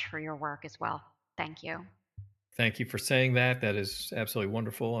so much for your work as well. Thank you. Thank you for saying that. That is absolutely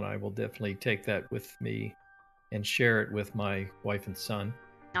wonderful, and I will definitely take that with me and share it with my wife and son,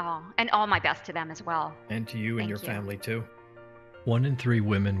 Oh, and all my best to them as well. and to you and your Thank you. family too. 1 in 3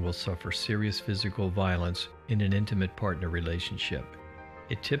 women will suffer serious physical violence in an intimate partner relationship.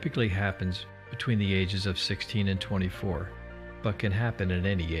 It typically happens between the ages of 16 and 24, but can happen at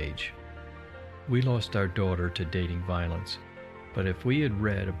any age. We lost our daughter to dating violence, but if we had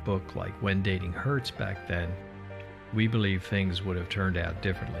read a book like When Dating Hurts back then, we believe things would have turned out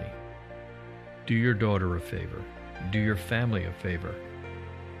differently. Do your daughter a favor. Do your family a favor.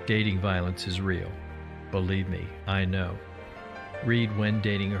 Dating violence is real. Believe me, I know. Read When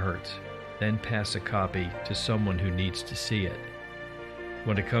Dating Hurts. then pass a copy to someone who needs to see it.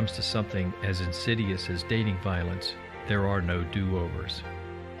 When it comes to something as insidious as dating violence, there are no do-overs.